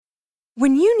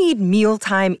When you need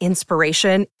mealtime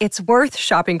inspiration, it's worth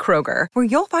shopping Kroger, where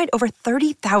you'll find over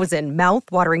 30,000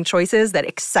 mouth-watering choices that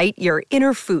excite your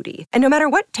inner foodie. And no matter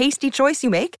what tasty choice you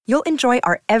make, you'll enjoy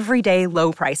our everyday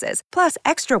low prices, plus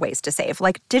extra ways to save,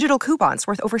 like digital coupons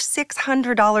worth over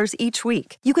 $600 each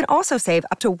week. You can also save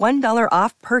up to $1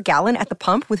 off per gallon at the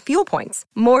pump with fuel points.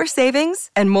 More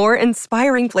savings and more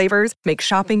inspiring flavors make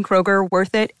shopping Kroger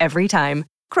worth it every time.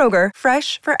 Kroger,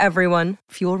 fresh for everyone.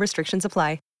 Fuel restrictions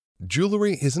apply.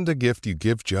 Jewelry isn't a gift you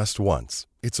give just once.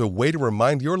 It's a way to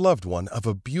remind your loved one of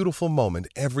a beautiful moment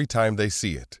every time they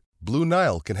see it. Blue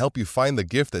Nile can help you find the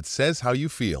gift that says how you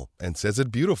feel and says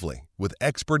it beautifully, with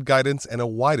expert guidance and a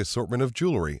wide assortment of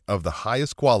jewelry of the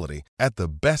highest quality at the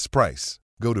best price.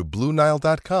 Go to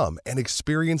BlueNile.com and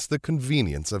experience the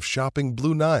convenience of shopping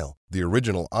Blue Nile, the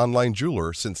original online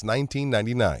jeweler since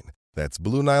 1999. That's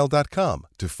BlueNile.com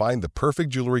to find the perfect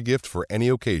jewelry gift for any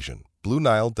occasion.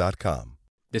 BlueNile.com.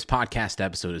 This podcast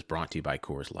episode is brought to you by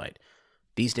Coors Light.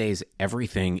 These days,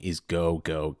 everything is go,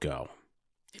 go, go.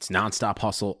 It's nonstop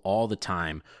hustle all the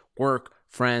time. Work,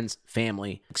 friends,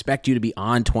 family, expect you to be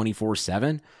on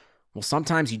 24/7. Well,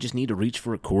 sometimes you just need to reach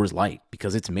for a Coors Light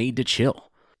because it's made to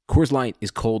chill. Coors Light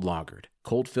is cold lagered,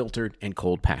 cold filtered, and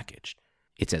cold packaged.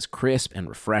 It's as crisp and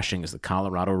refreshing as the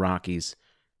Colorado Rockies.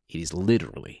 It is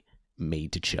literally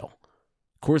made to chill.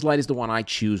 Coors Light is the one I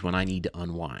choose when I need to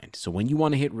unwind. So when you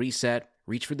want to hit reset,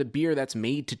 reach for the beer that's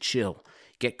made to chill.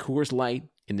 Get Coors Light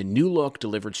in the new look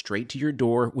delivered straight to your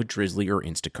door with Drizzly or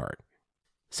Instacart.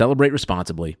 Celebrate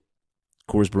responsibly.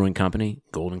 Coors Brewing Company,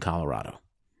 Golden, Colorado.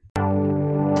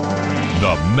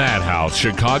 The Madhouse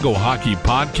Chicago Hockey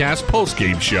Podcast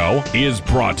postgame show is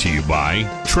brought to you by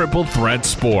Triple Threat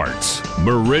Sports,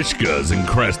 Marishka's in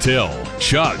Crest Hill,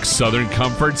 Chuck's Southern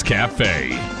Comforts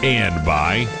Cafe, and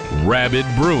by Rabbit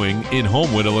Brewing in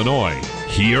Homewood, Illinois.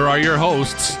 Here are your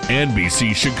hosts,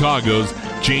 NBC Chicago's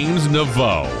James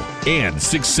Naveau and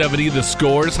 670 The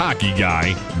Score's hockey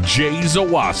guy, Jay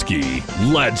Zawaski.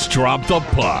 Let's drop the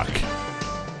puck.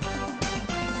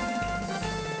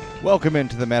 Welcome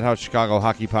into the Madhouse Chicago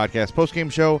Hockey Podcast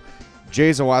postgame show.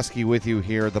 Jay Zawaski with you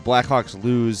here. The Blackhawks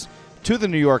lose to the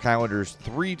New York Islanders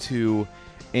 3-2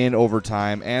 in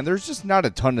overtime, and there's just not a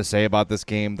ton to say about this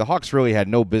game. The Hawks really had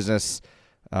no business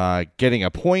getting a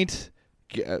point,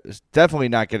 definitely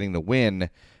not getting the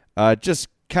win. Just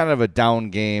kind of a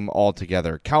down game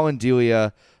altogether. Colin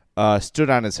Delia stood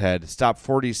on his head, stopped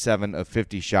 47 of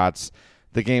 50 shots.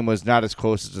 The game was not as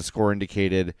close as the score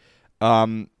indicated.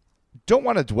 Don't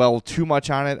want to dwell too much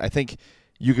on it. I think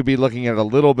you could be looking at a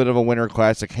little bit of a Winter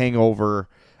Classic hangover,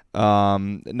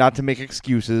 not to make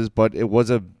excuses, but it was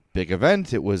a big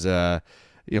event. It was a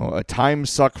time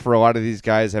suck for a lot of these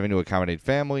guys having to accommodate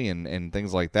family and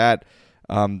things like that.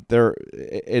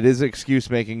 It is excuse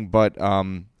making, but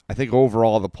I think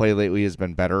overall the play lately has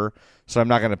been better, so I'm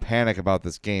not going to panic about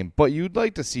this game. But you'd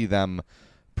like to see them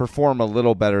perform a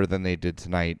little better than they did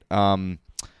tonight.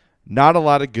 Not a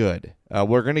lot of good.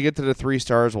 We're going to get to the 3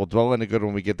 stars. We'll dwell into good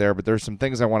when we get there, but there's some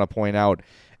things I want to point out,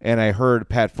 and I heard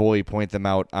Pat Foley point them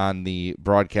out on the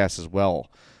broadcast as well.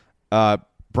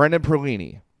 Brendan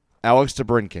Perlini, Alex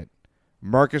DeBrincat,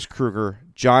 Marcus Kruger,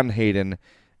 John Hayden,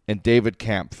 and David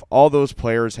Kampf. All those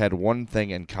players had one thing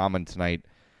in common tonight.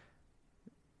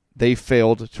 They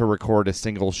failed to record a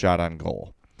single shot on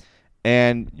goal.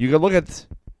 And you can look at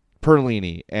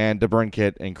Perlini and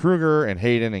DeBrincat and Kruger and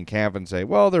Hayden and Kampf and say,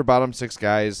 well, they're bottom 6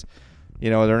 guys.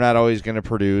 They're not always going to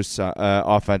produce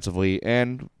offensively,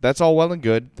 and that's all well and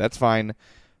good. That's fine.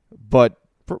 But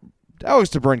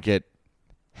Alex DeBrincat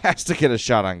has to get a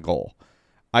shot on goal.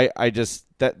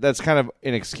 That's kind of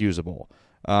inexcusable.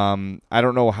 I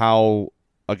don't know how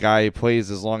a guy plays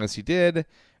as long as he did,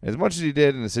 as much as he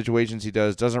did in the situations he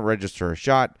doesn't register a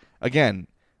shot. Again,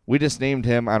 we just named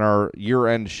him on our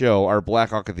year-end show our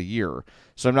Blackhawk of the Year,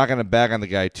 so I'm not going to bag on the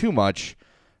guy too much,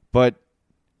 but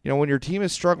when your team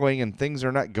is struggling and things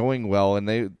are not going well, and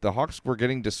the Hawks were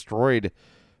getting destroyed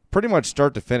pretty much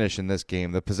start to finish in this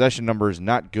game. The possession number is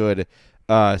not good,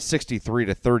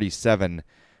 63-37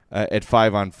 at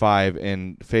 5-on-5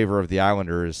 in favor of the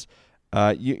Islanders.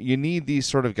 You need these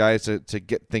sort of guys to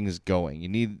get things going. You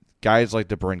need guys like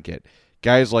DeBrincat,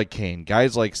 guys like Kane,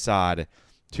 guys like Saad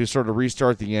to sort of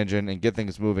restart the engine and get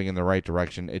things moving in the right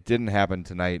direction. It didn't happen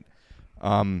tonight.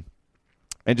 And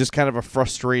just kind of a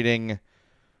frustrating...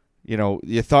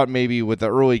 you thought maybe with the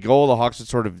early goal, the Hawks would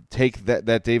sort of take that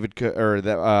Dominic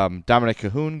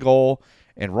Cahoon goal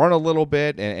and run a little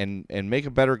bit and make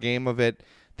a better game of it.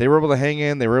 They were able to hang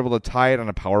in. They were able to tie it on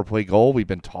a power play goal. We've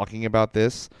been talking about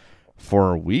this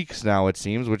for weeks now, it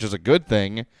seems, which is a good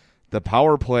thing. The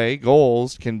power play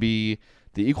goals can be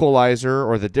the equalizer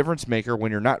or the difference maker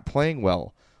when you're not playing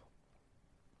well.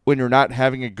 When you're not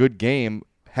having a good game,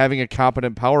 having a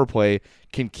competent power play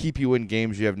can keep you in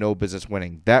games you have no business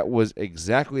winning. That was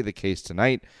exactly the case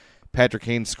tonight. Patrick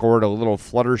Kane scored a little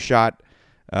flutter shot,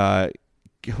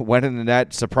 went in the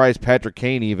net, surprised Patrick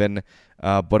Kane even,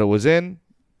 but it was in,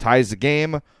 ties the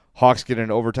game. Hawks get in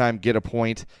overtime, get a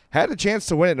point. Had a chance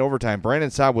to win it in overtime.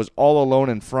 Brandon Saad was all alone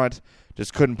in front,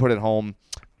 just couldn't put it home.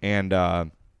 And,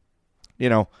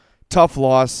 tough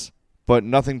loss, but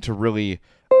nothing to really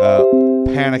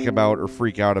panic about or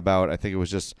freak out about. I think it was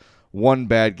just one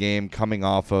bad game coming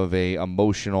off of a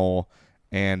emotional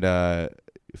and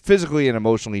physically and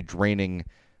emotionally draining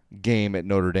game at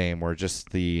Notre Dame, where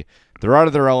just they're out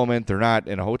of their element. They're not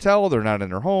in a hotel. They're not in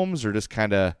their homes. They're just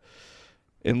kind of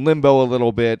in limbo a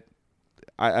little bit.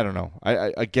 I don't know.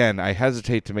 I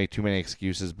hesitate to make too many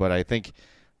excuses, but I think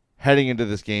heading into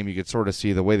this game, you could sort of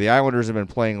see the way the Islanders have been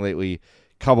playing lately,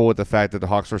 coupled with the fact that the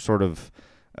Hawks were sort of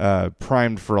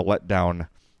primed for a letdown.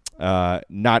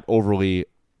 Not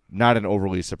an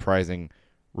overly surprising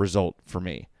result for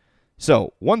me.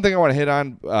 So one thing I want to hit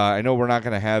on, I know we're not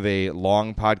going to have a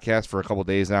long podcast for a couple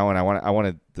days now,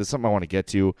 and this is something I want to get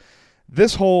to.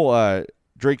 This whole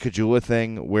Drake Caggiula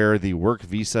thing, where the work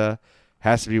visa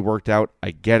has to be worked out.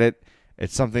 I get it.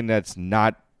 It's something this is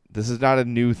not a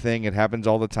new thing. It happens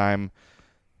all the time.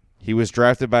 He was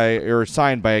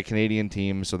signed by a Canadian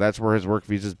team, so that's where his work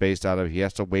visa is based out of. He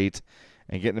has to wait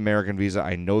and get an American visa.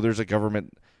 I know there's a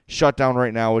government shutdown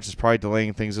right now, which is probably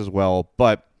delaying things as well,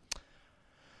 but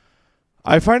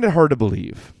I find it hard to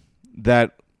believe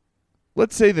that,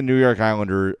 let's say the New York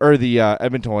Islanders or the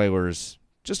Edmonton Oilers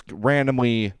just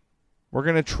randomly, we're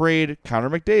going to trade Connor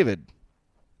McDavid.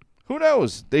 Who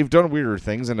knows? They've done weirder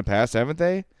things in the past, haven't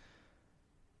they?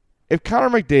 If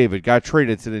Connor McDavid got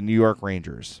traded to the New York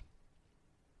Rangers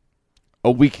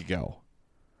a week ago,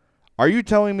 are you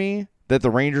telling me that the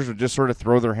Rangers would just sort of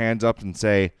throw their hands up and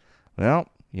say, well,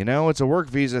 it's a work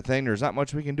visa thing. There's not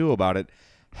much we can do about it?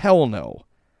 Hell no.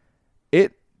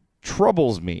 It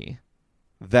troubles me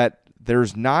that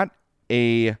there's not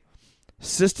a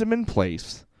system in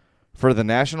place for the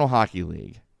National Hockey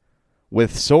League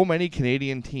with so many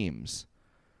Canadian teams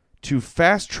to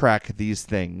fast-track these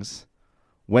things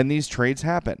when these trades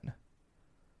happen.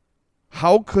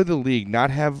 How could the league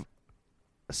not have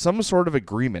some sort of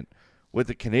agreement with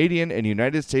the Canadian and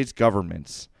United States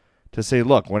governments to say,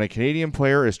 look, when a Canadian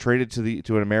player is traded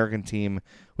to an American team,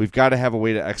 we've got to have a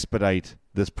way to expedite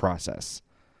this process?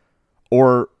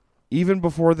 Or even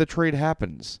before the trade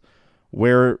happens,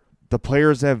 where the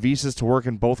players have visas to work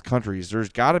in both countries, there's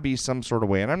got to be some sort of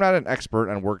way. And I'm not an expert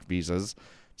on work visas.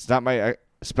 It's not my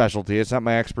specialty. It's not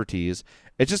my expertise.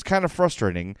 It's just kind of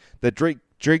frustrating that Drake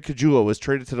Caggiula was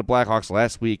traded to the Blackhawks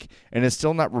last week and is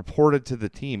still not reported to the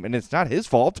team. And it's not his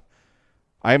fault.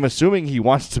 I'm assuming he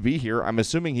wants to be here. I'm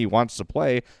assuming he wants to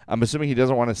play. I'm assuming he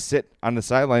doesn't want to sit on the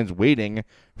sidelines waiting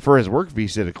for his work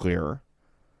visa to clear.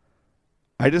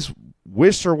 I just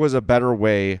wish there was a better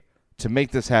way to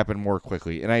make this happen more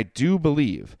quickly. And I do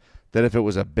believe that if it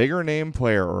was a bigger name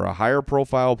player or a higher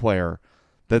profile player,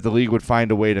 that the league would find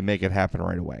a way to make it happen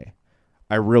right away.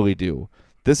 I really do.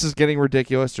 This is getting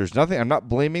ridiculous. There's nothing. I'm not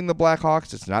blaming the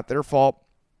Blackhawks. It's not their fault.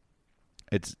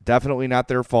 It's definitely not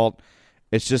their fault.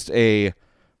 It's just a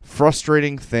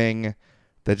frustrating thing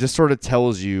that just sort of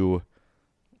tells you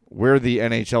where the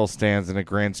NHL stands in a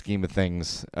grand scheme of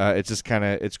things. It's just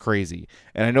it's crazy.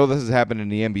 And I know this has happened in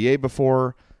the NBA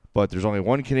before, but there's only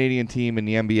one Canadian team in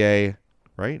the NBA,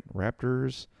 right?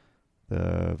 Raptors.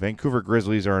 The Vancouver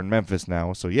Grizzlies are in Memphis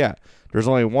now. So, yeah, there's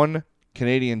only one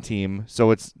Canadian team,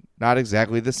 so it's not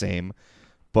exactly the same,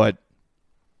 but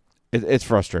it's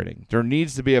frustrating. There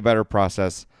needs to be a better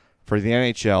process for the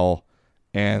NHL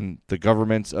and the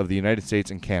governments of the United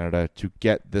States and Canada to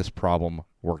get this problem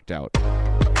worked out.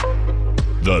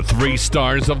 The 3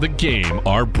 stars of the game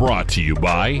are brought to you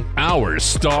by our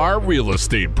star real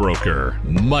estate broker,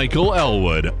 Michael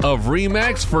Elwood of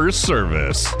RE/MAX First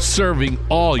Service, serving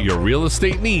all your real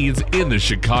estate needs in the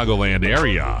Chicagoland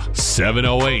area.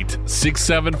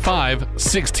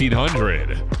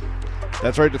 708-675-1600.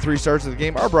 That's right, the 3 stars of the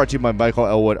game are brought to you by Michael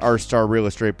Elwood, our star real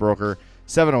estate broker,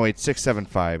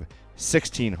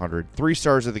 708-675-1600. 3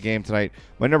 stars of the game tonight.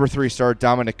 My number 3 star,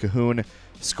 Dominic Cahoon,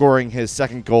 scoring his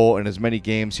second goal in as many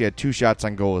games. He had 2 shots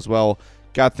on goal as well.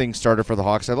 Got things started for the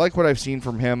Hawks. I like what I've seen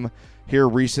from him here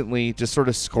recently, just sort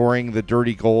of scoring the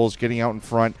dirty goals, getting out in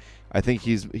front. I think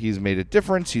he's made a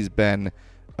difference. He's been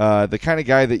the kind of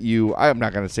guy that I'm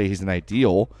not going to say he's an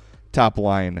ideal top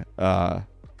line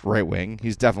right wing.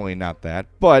 He's definitely not that,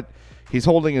 but he's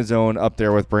holding his own up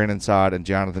there with Brandon Saad and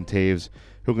Jonathan Taves,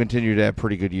 who continue to have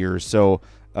pretty good years. So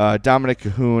Dominic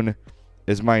Cahoon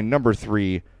is my number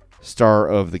 3 star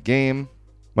of the game.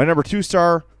 My number 2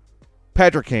 star,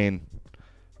 Patrick Kane,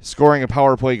 scoring a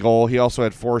power play goal. He also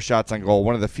had 4 shots on goal,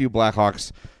 one of the few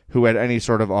Blackhawks who had any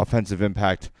sort of offensive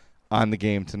impact on the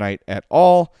game tonight at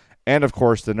all. And, of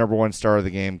course, the number 1 star of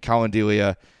the game, Colin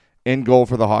Delia, in goal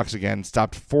for the Hawks again,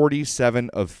 stopped 47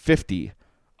 of 50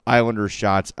 Islanders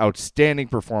shots. Outstanding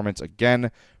performance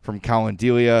again from Colin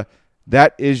Delia.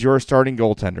 That is your starting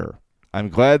goaltender. I'm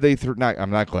glad they threw,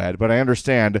 I'm not glad, but I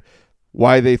understand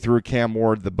why they threw Cam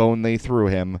Ward the bone they threw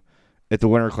him at the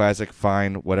Winter Classic.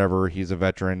 Fine, whatever. He's a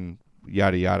veteran,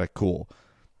 yada, yada, cool.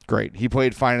 Great. He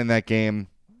played fine in that game,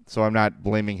 so I'm not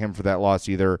blaming him for that loss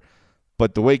either.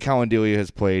 But the way Colin Delia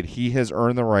has played, he has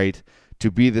earned the right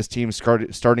to be this team's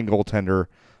starting goaltender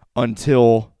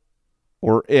until,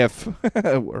 or if,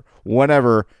 or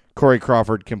whenever Corey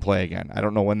Crawford can play again. I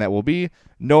don't know when that will be.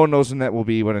 No one knows when that will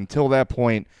be, but until that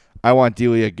point, I want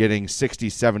Delia getting 60,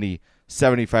 70,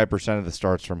 75% of the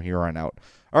starts from here on out.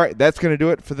 All right, that's going to do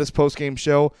it for this postgame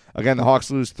show. Again, the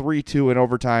Hawks lose 3-2 in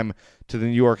overtime to the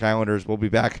New York Islanders. We'll be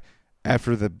back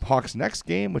after the Hawks' next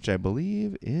game, which I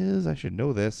believe is, I should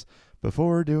know this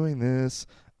before doing this.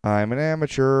 I'm an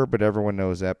amateur, but everyone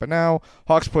knows that. But now,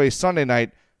 Hawks play Sunday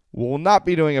night. We'll not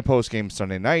be doing a postgame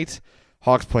Sunday night.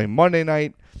 Hawks play Monday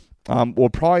night. We'll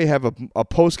probably have a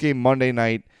postgame Monday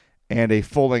night and a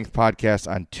full-length podcast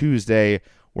on Tuesday.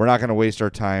 We're not going to waste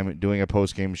our time doing a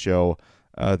postgame show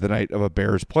the night of a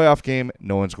Bears playoff game.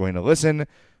 No one's going to listen.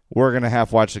 We're going to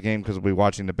half watch the game because we'll be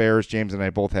watching the Bears. James and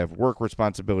I both have work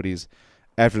responsibilities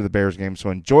after the Bears game, so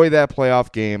enjoy that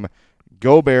playoff game.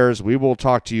 Go Bears. We will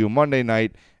talk to you Monday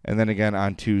night and then again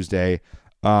on Tuesday.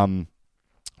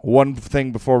 One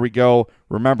thing before we go,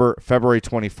 remember February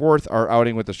 24th, our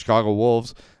outing with the Chicago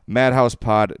Wolves,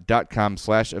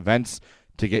 madhousepod.com/events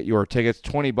to get your tickets.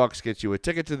 $20 gets you a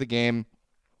ticket to the game,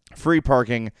 free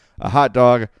parking, a hot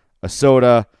dog, a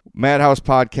soda, Madhouse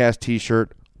Podcast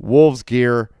t-shirt, Wolves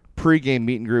gear, pregame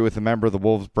meet and greet with a member of the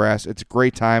Wolves brass. It's a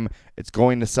great time. It's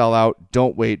going to sell out.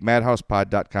 Don't wait.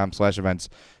 madhousepod.com/events.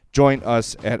 Join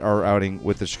us at our outing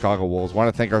with the Chicago Wolves.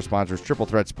 Want to thank our sponsors, Triple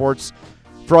Threat Sports.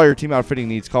 For all your team outfitting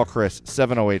needs, call Chris,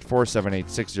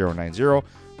 708-478-6090.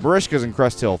 Marishka's in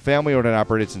Crest Hill, family owned and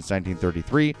operated since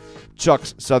 1933.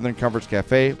 Chuck's Southern Comforts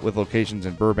Cafe with locations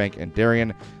in Burbank and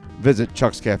Darien. Visit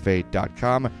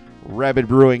chuckscafe.com. Rabid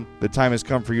Brewing, the time has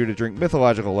come for you to drink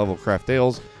mythological level craft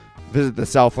ales. Visit the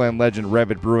Southland legend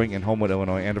Rabid Brewing in Homewood,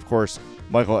 Illinois. And, of course,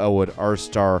 Michael Elwood, our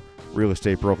star real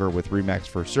estate broker with RE/MAX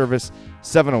First Service,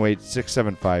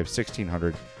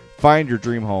 708-675-1600. Find your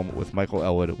dream home with Michael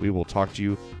Elwood. We will talk to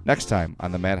you next time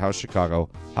on the Madhouse Chicago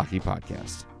Hockey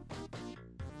Podcast.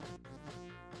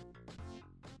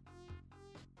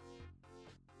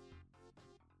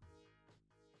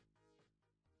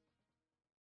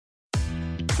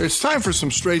 It's time for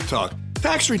some straight talk.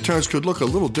 Tax returns could look a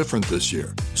little different this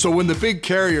year. So when the big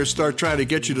carriers start trying to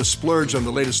get you to splurge on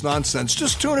the latest nonsense,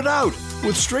 just tune it out.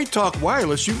 With Straight Talk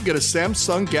Wireless, you can get a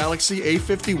Samsung Galaxy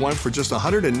A51 for just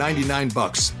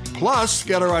 $199. Plus,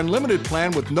 get our unlimited plan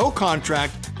with no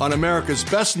contract on America's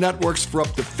best networks for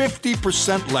up to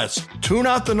 50% less. Tune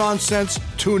out the nonsense.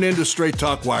 Tune in to Straight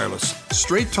Talk Wireless.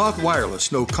 Straight Talk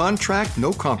Wireless. No contract,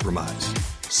 no compromise.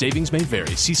 Savings may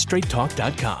vary. See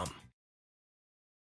straighttalk.com.